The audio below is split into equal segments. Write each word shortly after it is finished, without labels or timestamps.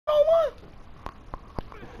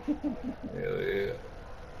Hell yeah.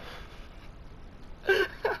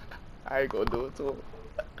 I ain't gonna do it to him.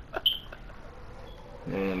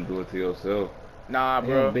 You don't want to do it to yourself. Nah, Damn,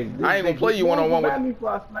 bro. big, I ain't gonna play you one-on-one with. me before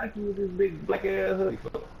I smack you with this big black ass hoodie.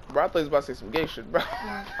 Bro, I thought he was about to say some gay shit, bro.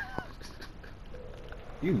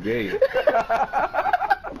 You gay.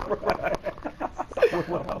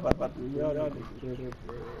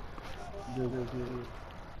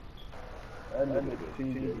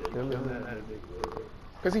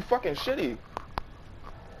 Cause he fucking shitty.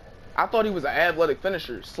 I thought he was an athletic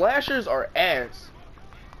finisher. Slashers are ass.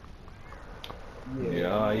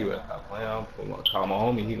 Yeah, you better stop playing. I'm gonna call my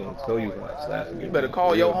homie. He gonna tell you when I slash him. You better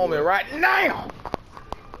call your homie right now.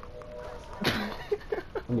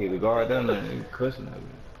 You need to guard down there and cushion that.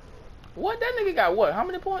 What? That nigga got what? How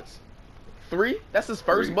many points? 3? That's his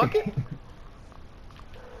first bucket?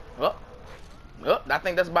 Oh. Oh, I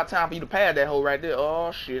think that's about time for you to pad that hole right there.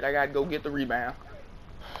 Oh, shit. I gotta go get the rebound.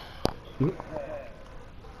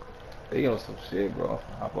 They on some shit, bro.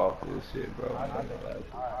 Hop off this shit, bro.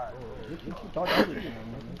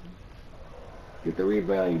 Get the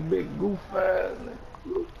rebound, you big goof ass.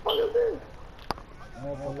 Who the fuck is this?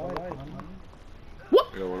 What?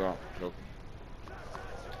 Yo, what up?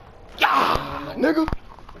 Yeah, nigga.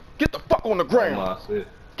 Get the fuck on the ground. Oh, my shit.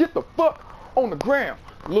 Get the fuck on the ground,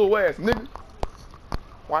 little ass nigga.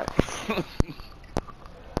 Why?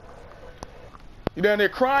 You down there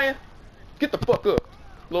crying? Get the fuck up,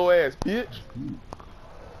 little ass bitch.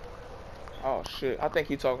 Oh shit, I think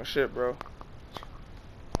he talking shit, bro.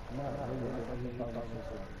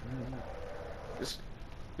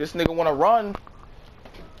 This nigga wanna run.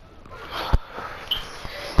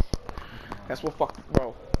 That's what fuck,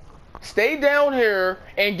 bro. Stay down here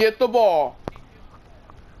and get the ball.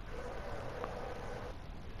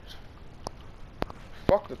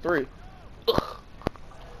 Fuck the 3. Ugh.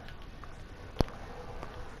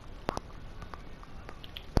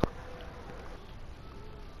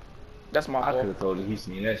 That's my fault. I could have told you he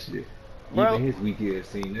seen that shit. Bro, even his weak ass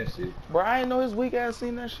seen that shit. Bro, I ain't know his weak ass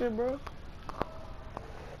seen that shit, bro.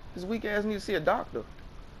 His weak ass need to see a doctor.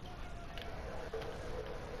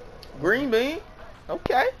 Green bean?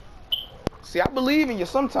 Okay. See, I believe in you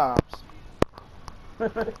sometimes.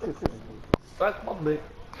 Suck my dick.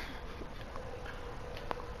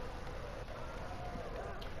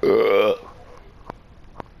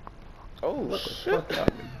 Oh, shit.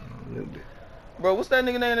 Bro, what's that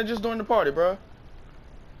nigga name that just joined the party, bro?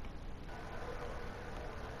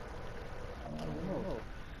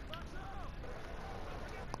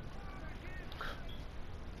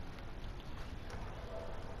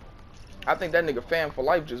 I think that nigga fan for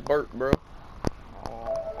life just burped, bro.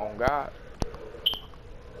 Oh God.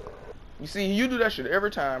 You see, you do that shit every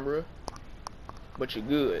time, bro. But you're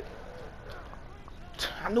good.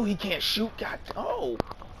 I knew he can't shoot. God, oh.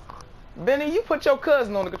 Benny, you put your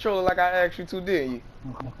cousin on the controller like I asked you to, didn't you?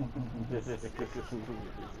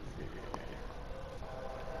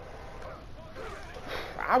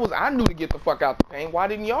 I knew to get the fuck out the paint. Why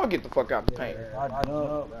didn't y'all get the fuck out the paint?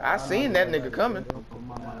 I seen that nigga coming.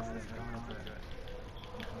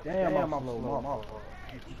 Damn, I'm slow.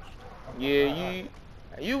 Yeah,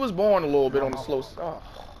 you was born a little bit on the slow side.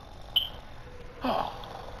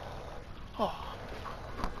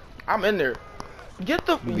 I'm in there. Get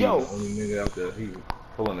the yo. The only nigga out there, he was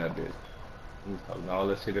pulling that bitch. He was talking all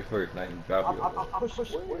that shit at first, now he dropped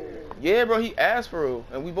it. Yeah, bro, he asked for it,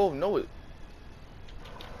 and we both know it.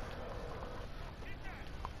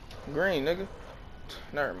 Green, nigga.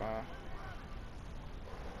 Never mind.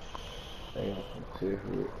 Damn, shit,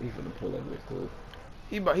 he finna pull that bitch too.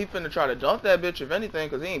 He finna try to dunk that bitch if anything,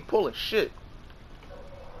 cause he ain't pulling shit.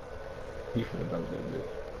 He finna dunk that bitch.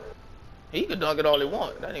 He can dunk it all he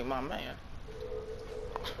want. That ain't my man.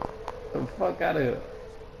 Get the fuck out of here.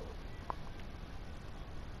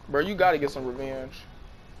 Bro, you gotta get some revenge.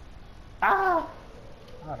 Ah!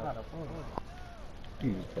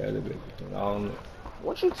 You just had that bitch. I don't know.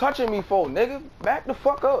 What you touching me for, nigga? Back the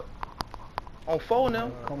fuck up. On phone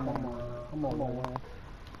now. Come on.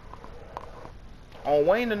 On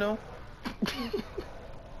Wayne and them.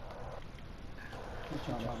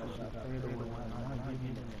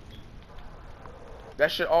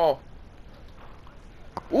 That shit off.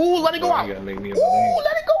 Ooh, let it go out. Ooh, let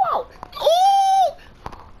it go out. Ooh.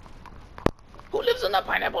 Who lives in a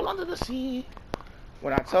pineapple under the sea?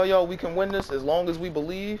 When I tell y'all we can win this as long as we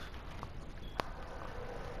believe.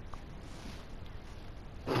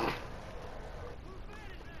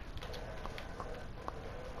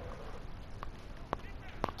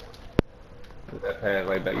 That pass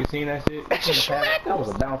right back. You seen that shit? That was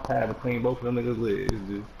a bounce pad between both of them niggas' legs,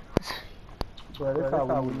 dude. Bro, that's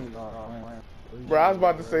how we Bro, I was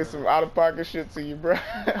about to say some out of pocket shit to you, bro.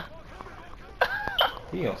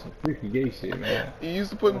 He on some freaky gay shit, man. You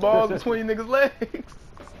used to put balls between niggas' legs.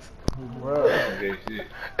 Bruh. Gay shit.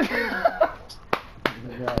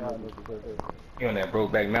 He on that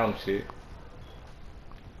Brokeback Mountain shit.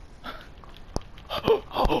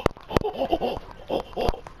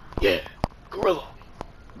 Yeah, gorilla.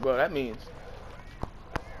 Bro, that means.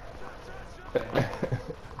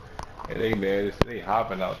 And they mad. They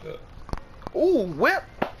hopping out there. Ooh, whip.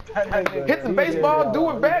 Hit the baseball, do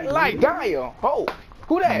it back like damn. Oh,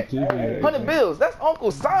 who that? 100 bills. That's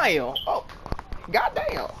Uncle Sion. Oh,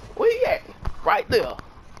 goddamn. Where he at? Right there.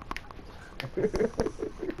 Look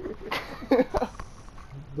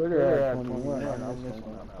at that 21. I'm missing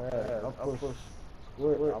my pass. I push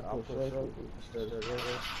square. I push circle.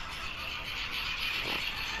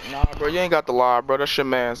 Nah, bro, you ain't got the lie, bro. That's your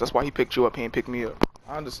man's. That's why he picked you up. He ain't picked me up.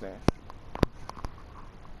 I understand.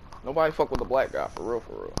 Nobody fuck with the black guy, for real,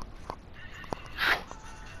 for real.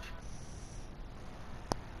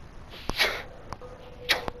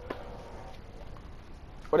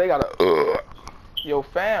 But they got a yo,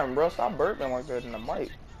 fam, bro, stop burping like that in the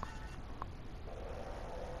mic.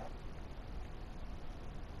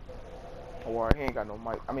 Oh, well, he ain't got no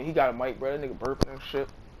mic. I mean, he got a mic, bro. That nigga burping and shit.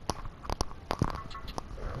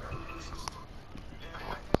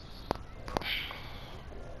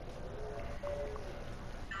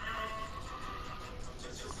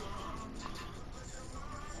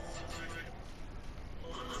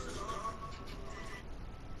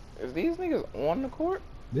 Is these niggas on the court?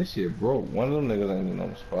 This shit broke. One of them niggas ain't even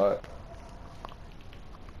on the spot.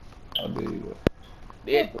 I believe it.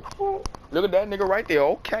 Yeah. Look at that nigga right there.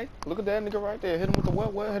 Okay. Look at that nigga right there. Hit him with the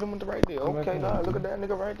what? Hit him with the right there. Okay, nah. Look at that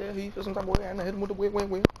nigga right there. He feels some type of way. And hit him with the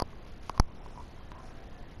win.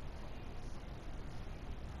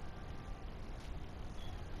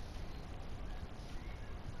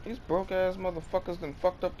 These broke ass motherfuckers done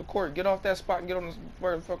fucked up the court. Get off that spot and get on this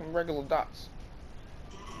fucking regular dots.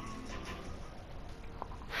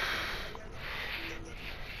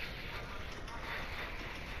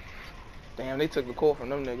 Damn, they took the court from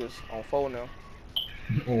them niggas on phone now.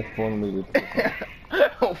 On phone niggas.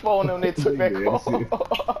 On phone them, they took that court.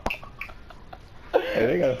 Hey,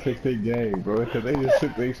 they gotta fix their game, bro, because they just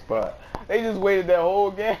took their spot. They just waited that whole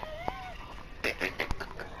game.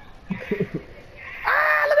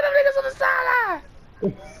 Ah, look at them niggas on the sideline.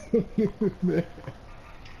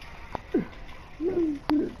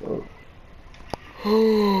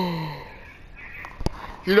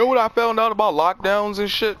 You know what I found out about lockdowns and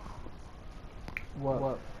shit?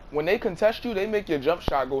 What? When they contest you, they make your jump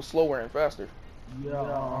shot go slower and faster. Yeah,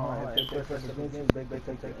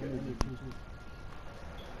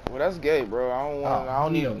 Well, that's gay, bro. I don't want. I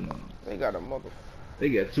don't need them. They got a mother. They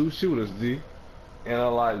got 2 shooters, D, and a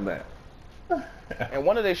linebacker. And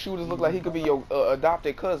one of their shooters look like he could be your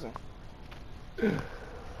adopted cousin. Hell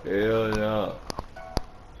no.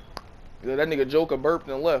 Yeah, that nigga Joker burped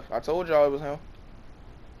and left. I told y'all it was him.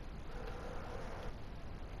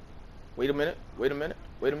 Wait a minute.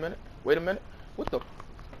 What the?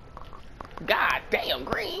 God damn,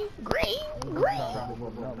 green.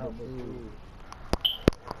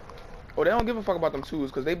 Oh, they don't give a fuck about them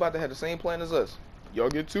twos because they about to have the same plan as us. Y'all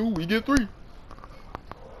get 2, we get 3.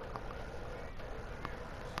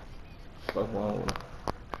 Fuck wrong with him?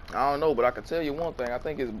 I don't know, but I can tell you one thing. I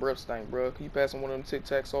think his breath stank, bro. Can you pass him one of them Tic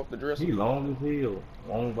Tacs off the dresser? He long as hell.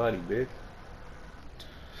 Long body, bitch.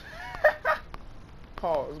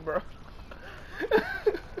 Pause, bro.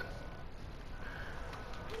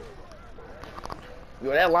 Yo,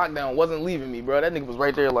 that lockdown wasn't leaving me, bro. That nigga was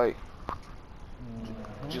right there, like,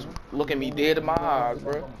 just looking me dead in my eyes,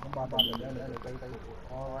 bro.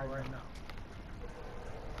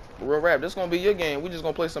 Real rap, this gonna be your game. We just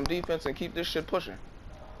gonna play some defense and keep this shit pushing.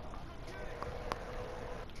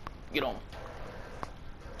 Get on.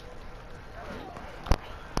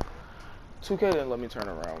 2K didn't let me turn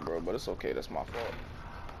around, bro, but it's okay. That's my fault.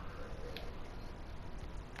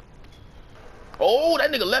 Oh,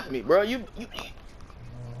 that nigga left me, bro.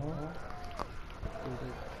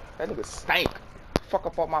 That nigga stank. Fuck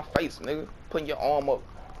up off my face, nigga. Putting your arm up.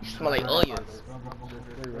 You smell like onions.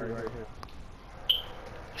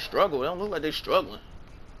 Struggle. They don't look like they struggling.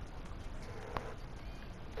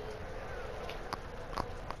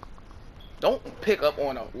 Don't pick up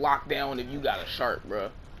on a lockdown if you got a sharp, bro.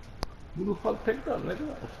 Who the fuck picked up, nigga?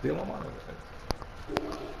 I'm still on my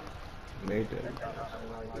nigga. Made that.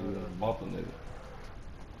 You done bumped a nigga.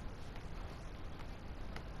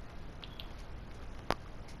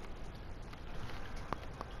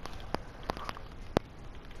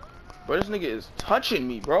 Bro, this nigga is touching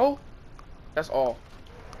me, bro. That's all.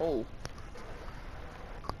 Oh.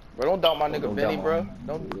 Bro, don't doubt my nigga Benny, bro.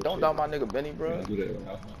 Don't doubt my nigga Benny, bro. Do that right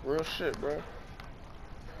now. Real shit, bro.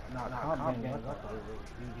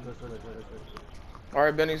 All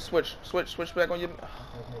right, Benny, switch back on your.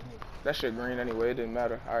 That shit green anyway. It didn't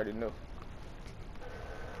matter. I already knew.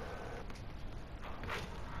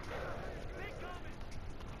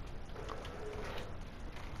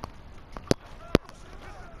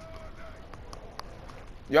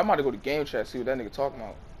 Yo, I'm about to go to game chat, see what that nigga talking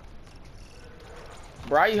about.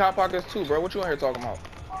 Bro, I eat Hot Pockets too, bro. What you in here talking about?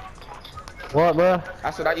 What, bro?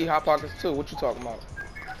 I said I eat Hot Pockets too. What you talking about?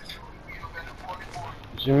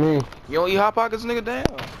 What you mean? You don't eat Hot Pockets, nigga? Damn.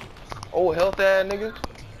 Oh, health ass nigga.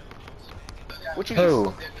 What you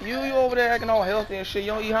Who? eat? You over there acting all healthy and shit.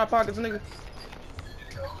 You don't eat Hot Pockets, nigga?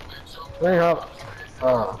 Hey, Hop.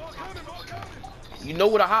 You know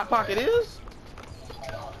what a Hot Pocket is?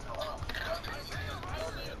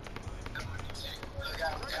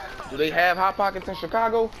 Do they have Hot Pockets in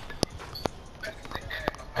Chicago?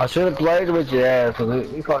 I should have played with your ass, cause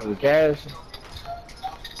you fucking cash.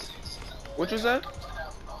 What you said?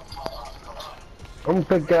 I'm gonna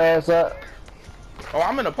pick your ass up. Oh,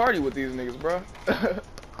 I'm in a party with these niggas, bro.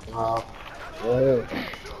 Yeah.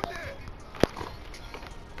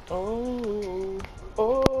 Oh.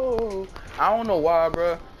 I don't know why,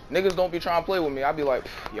 bro. Niggas don't be trying to play with me. I be like,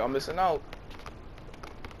 y'all missing out.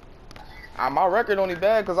 My record only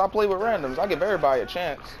bad because I play with randoms. I give everybody a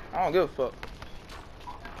chance. I don't give a fuck.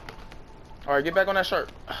 All right, get back on that shirt.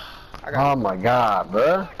 Oh my god,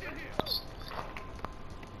 bro.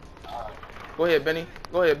 Go ahead, Benny.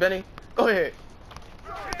 Go ahead, Benny. Go ahead.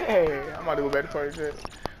 Hey, I'm about to go back to party shit.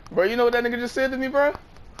 Bro, you know what that nigga just said to me, bro?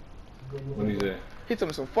 What he say? He told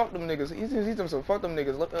me some fuck them niggas. He told me some fuck them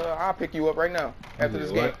niggas. Look, I'll pick you up right now after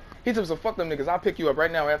this game. He told me some fuck them niggas. I'll pick you up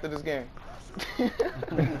right now after this game.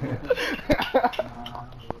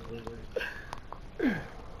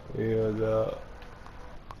 Yeah, dog.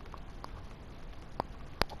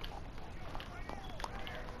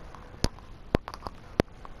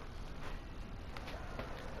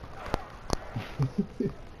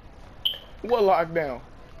 What lockdown?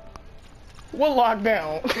 What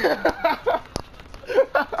lockdown?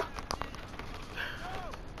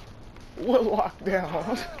 What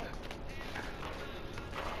lockdown?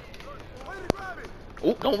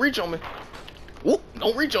 Oh, don't reach on me. Oh,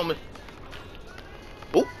 don't reach on me.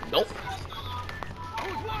 Oh, don't.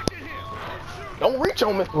 Don't reach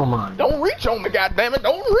on me. Oh my. Don't reach on me, goddammit.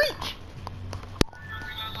 Don't reach.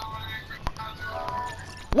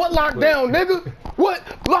 What lockdown, nigga? What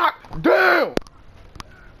lockdown?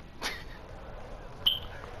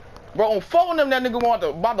 Bro, on phone them, that nigga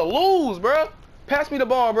about to lose, bro. Pass me the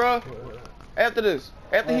ball, bro. After this.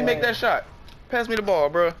 After he make that shot. Pass me the ball,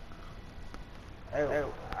 bro.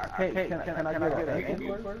 Hey, can I get an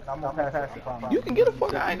ankle? I'm gonna pass the phone. You can get a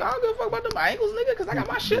fuck. I don't give a fuck about them ankles, nigga, because I got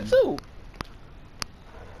my shit, too.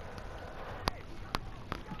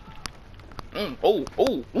 Oh,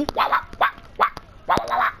 ooh, wah, wah, wah, wah, wah,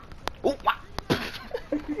 wah, wah. Ooh, wah.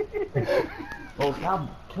 Oh,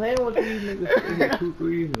 stop playing with these niggas taking 2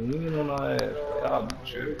 threes and leaning on our ass. Y'all be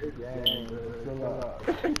tripping.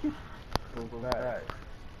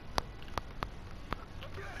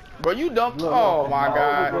 Bro, you dumped. Oh my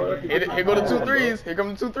god. Here go the 2 threes. Here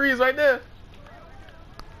come the 2 threes right there.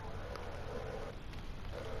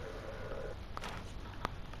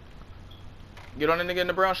 Get on the nigga in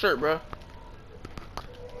the brown shirt, bro.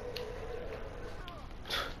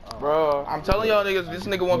 Bro, I'm telling y'all niggas, this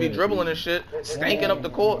nigga won't be dribbling and shit, stanking up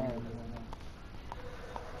the court.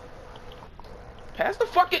 Pass the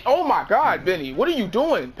fucking. Oh my god, Benny, what are you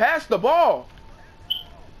doing? Pass the ball.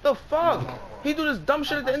 The fuck? He do this dumb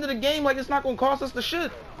shit at the end of the game like it's not gonna cost us the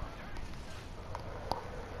shit.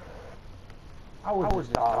 I was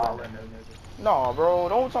stalling. Nah, bro,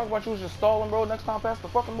 don't talk about you was just stalling, bro. Next time, pass the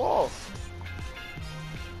fucking ball.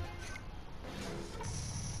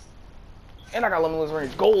 And I got limitless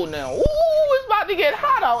range gold now. Ooh, it's about to get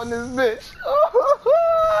hot out in this bitch.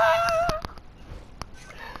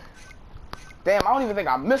 Damn, I don't even think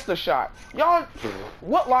I missed a shot. Y'all,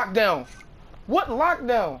 what lockdown? What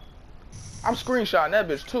lockdown? I'm screenshotting that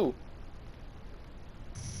bitch too.